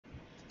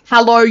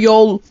Hello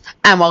y'all,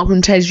 and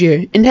welcome to today's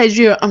video. In today's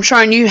video, I'm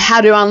showing you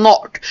how to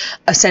unlock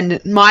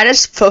Ascendant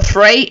Midas for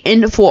free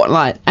in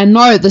Fortnite. And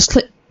no, this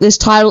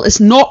title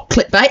is not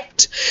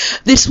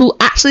clickbait. This will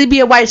actually be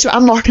a way to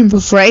unlock him for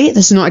free.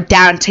 This is not a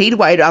guaranteed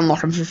way to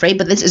unlock him for free,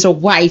 but this is a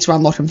way to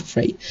unlock him for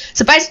free.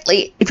 So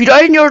basically, if you go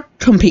in your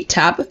Compete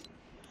tab,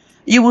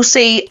 you will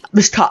see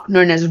this cup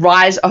known as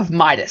Rise of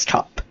Midas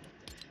Cup.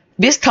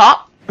 This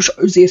cup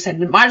shows the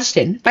Ascendant Midas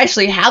skin.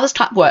 Basically, how this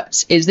cup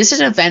works is this is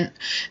an event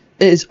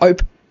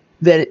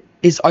that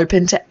is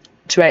open to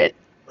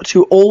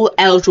all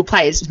eligible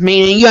players,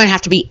 meaning you don't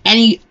have to be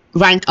any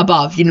rank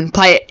above. You can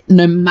play it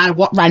no matter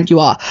what rank you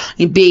are.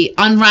 You can be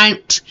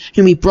unranked, you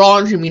can be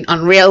bronze, you can be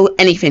unreal,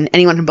 anything,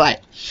 anyone can play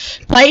it.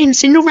 Play in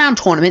single round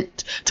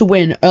tournament to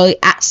win early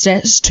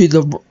access to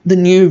the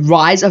new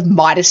Rise of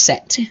Midas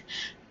set.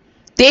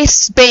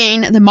 This being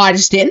the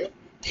Midas skin,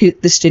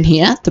 this skin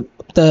here,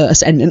 the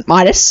Ascendant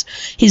Midas,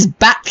 his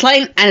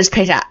backplane and his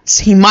pickaxe.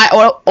 He might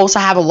also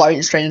have a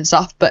loading screen and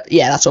stuff, but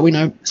yeah, that's all we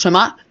know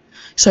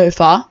so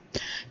far.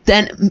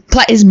 Then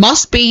players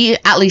must be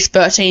at least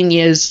 13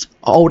 years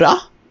older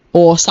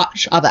or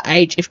such other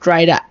age if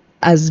greater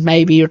as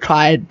may be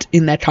required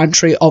in their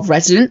country of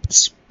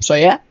residence. So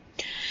yeah,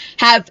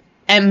 have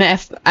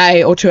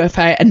MFA or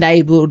 2FA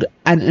enabled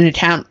and an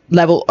account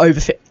level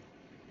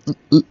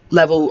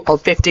level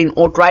of 15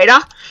 or greater.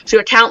 So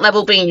your account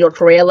level being your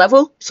career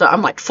level. So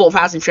I'm like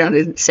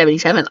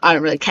 4,377. I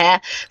don't really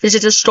care. This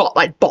is just stop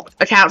like bot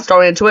accounts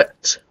going into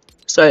it.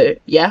 So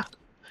yeah,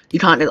 you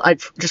can't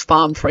just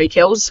farm free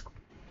kills.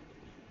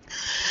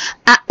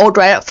 At or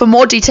greater. For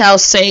more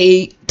details,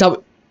 see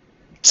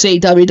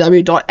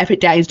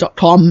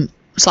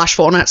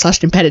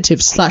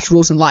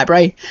www.epicgames.com/Fortnite/competitive/rules and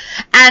library.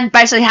 And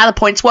basically how the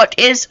points work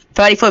is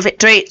 30 for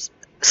victories.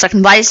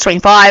 Second place,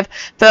 25,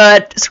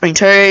 third,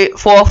 22,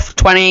 fourth,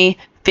 20,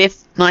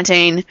 fifth,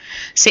 19,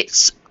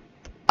 6th,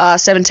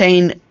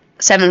 17,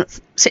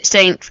 7th,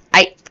 16th,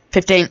 8th,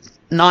 15th,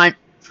 9th,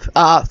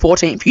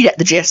 14th. You get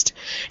the gist.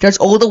 It goes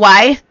all the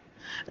way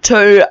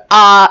to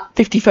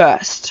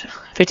 51st.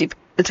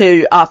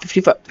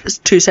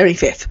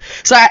 75th.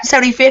 So at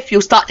 75th,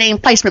 you'll start getting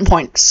placement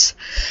points.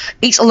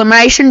 Each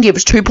elimination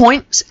gives 2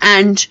 points,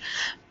 and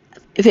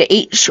for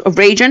each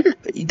region,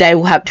 they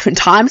will have different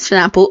times. For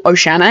example,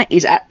 Oceania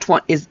is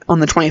on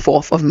the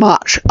 24th of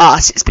March,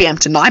 6 PM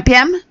to 9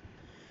 PM.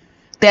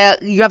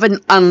 There you have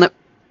an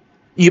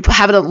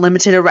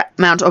unlimited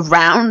amount of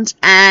rounds,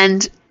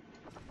 and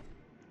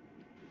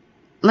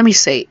let me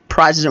see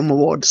prizes and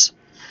rewards.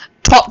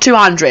 Top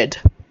 200.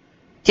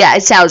 Yeah,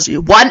 it tells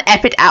you 1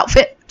 epic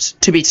outfit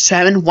to be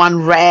determined,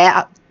 1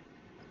 rare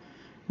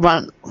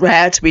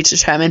to be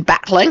determined,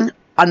 backling.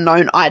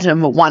 Unknown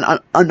item or 1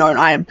 unknown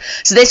item.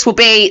 So this will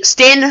be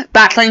skin,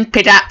 backling,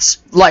 pickaxe,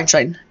 loading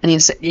screen, and you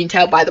can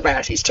tell by the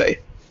rarities too.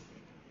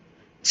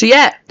 So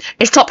yeah,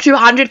 it's top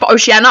 200 for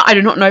Oceania. I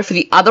do not know for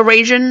the other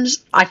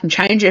regions. I can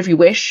change it if you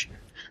wish.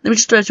 Let me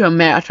just go to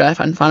America if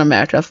I can find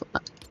America.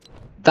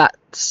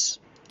 That's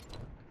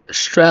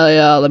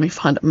Australia. Let me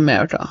find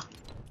America.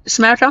 Is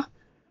America?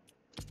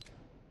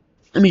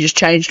 Let me just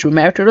change to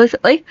America really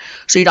quickly,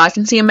 so you guys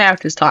can see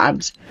America's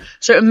times.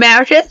 So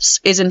America's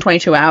is in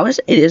 22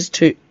 hours. It is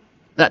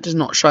that does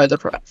not show the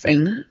correct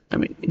thing. I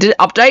mean, did it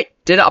update?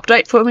 Did it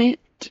update for me?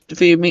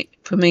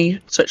 For me,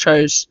 so it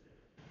shows.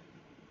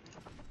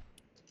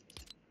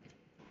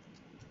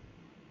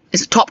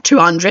 Is it top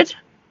 200?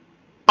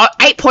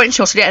 8 points,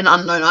 you also get an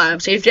unknown item.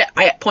 So if you get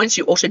 8 points,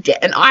 you also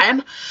get an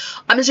item.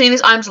 I'm assuming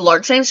this item's a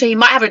load thing, so he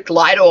might have a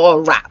glider or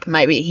a wrap.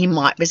 Maybe he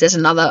might, because there's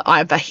another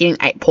item for hitting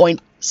 8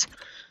 points.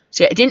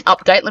 So yeah, it didn't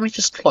update. Let me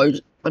just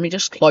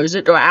close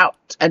it, go out,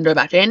 and go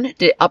back in.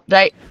 Did it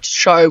update to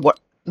show what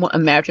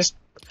America's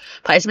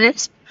placement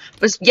is?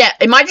 But yeah,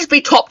 it might just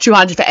be top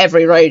 200 for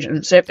every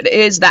region. So if it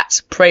is,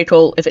 that's pretty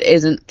cool. If it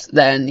isn't,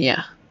 then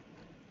yeah.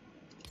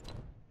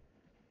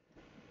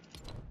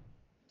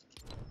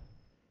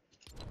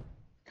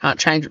 I can't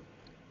change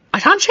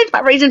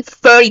my region for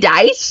 30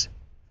 days?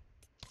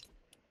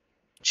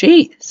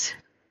 Jeez.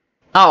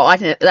 Oh,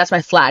 that's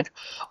my flag.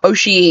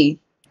 Oshie.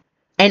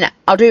 And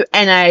I'll do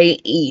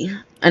NAE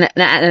and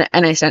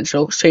NA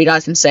Central so you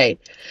guys can see.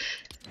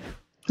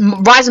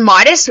 Rise of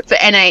Midas for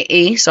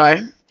NAE,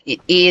 so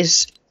it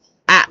is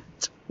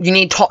you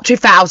need top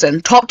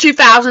 2,000. Top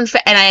 2,000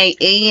 for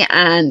NAE,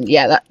 and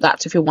yeah,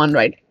 that's if you're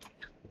wondering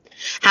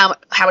how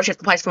much you have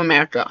to place for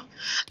America.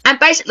 And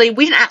basically,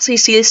 we didn't actually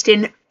see this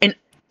in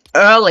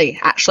early,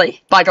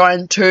 actually, by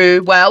going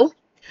to, well,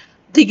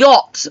 the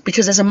yacht,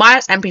 because there's a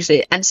Midas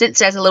NPC, and since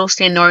there's a little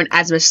skin known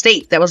as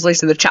Mystique that was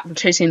released in the Chapter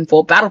 2 Skin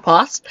 4 Battle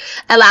Pass,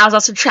 allows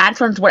us to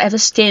transfer into whatever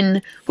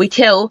skin we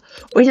kill.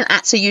 We can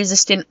actually use the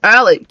skin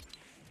early.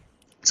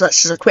 So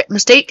let's just equip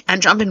Mystique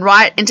and jump in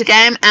right into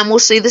game, and we'll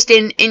see the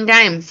skin in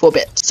game for a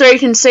bit. So you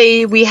can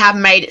see we have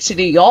made it to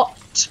the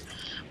yacht.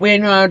 We're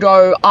gonna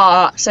go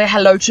say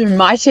hello to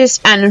Midas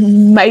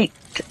and make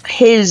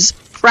his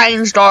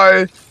brains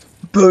go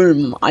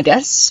boom, I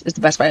guess, is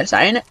the best way of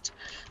saying it.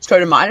 Let's go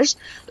to Midas.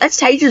 Let's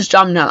take his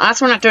jump now.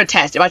 That's when I do a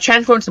test. If I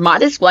transform into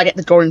Midas, will I get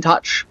the golden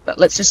touch? But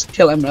let's just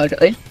kill him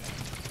immediately.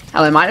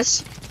 Hello,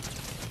 Midas.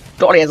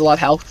 God, he has a lot of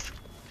health.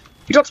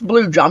 He drops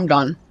blue jump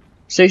gun.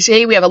 So you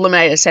see, we have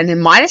eliminated Ascendant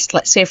Midas.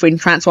 Let's see if we can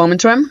transform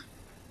into him.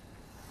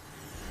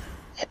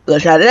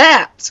 Look at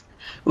that.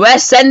 We're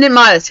Ascendant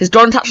Midas. His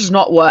dawn touch does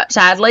not work,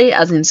 sadly,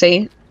 as you can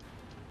see.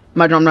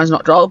 My drum does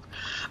not drop.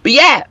 But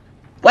yeah,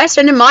 we're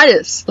Ascendant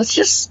Midas. Let's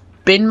just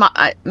spin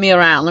me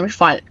around. Let me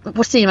find it.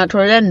 What's the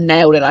inventory there?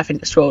 Nailed it, I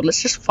think it's called.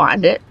 Let's just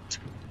find it.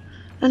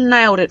 I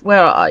nailed it. Where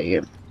are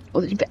you?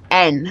 Oh,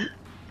 N.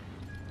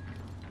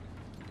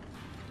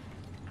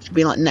 Should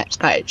be like next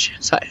page.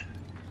 So.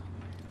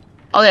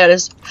 Oh, there it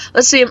is.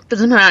 Let's see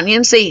him around. You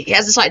can see he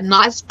has this like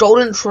nice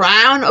golden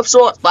crown of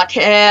sorts, black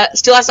hair,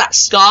 still has that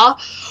scar.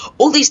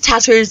 All these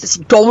tattoos, this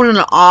golden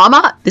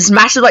armor, this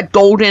massive like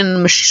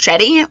golden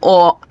machete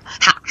or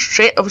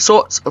hatchet of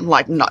sorts.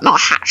 Like not a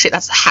hatchet,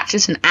 that's a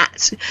hatchet and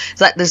axe.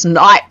 It's like this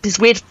this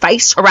weird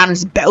face around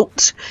his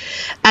belt,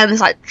 and this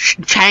like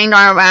chain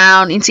going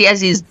around. You can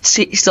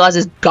see he still has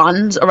his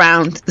guns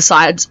around the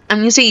sides,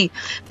 and you see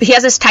he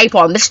has this tape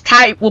on. This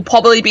tape will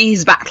probably be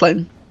his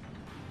backbling.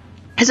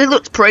 As it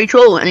looks pretty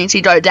cool, and you see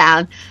go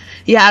down,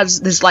 he has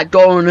this like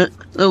golden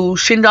little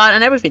shin guard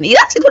and everything. He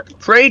actually looks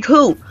pretty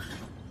cool.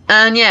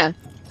 And yeah,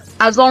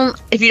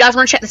 if you guys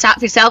want to check this out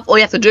for yourself, all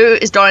you have to do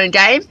is go in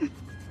game.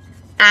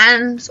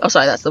 And oh,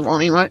 sorry, that's the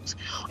wrong emotes.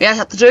 All you guys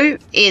have to do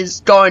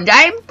is go in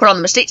game, put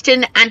on the Mystique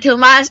skin, and kill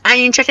Midas, and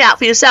you can check it out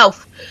for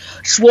yourself.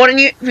 Just warning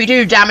you, if you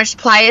do damage to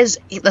players,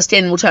 the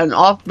skin will turn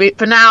off. But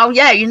for now,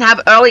 yeah, you can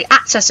have early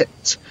access to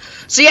it.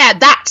 So yeah,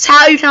 that's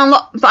how you can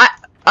unlock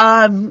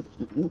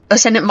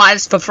Ascendant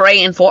Midas for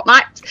free in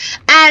Fortnite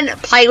and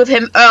play with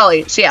him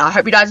early. So yeah, I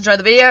hope you guys enjoyed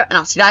the video, and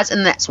I'll see you guys in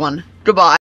the next one. Goodbye.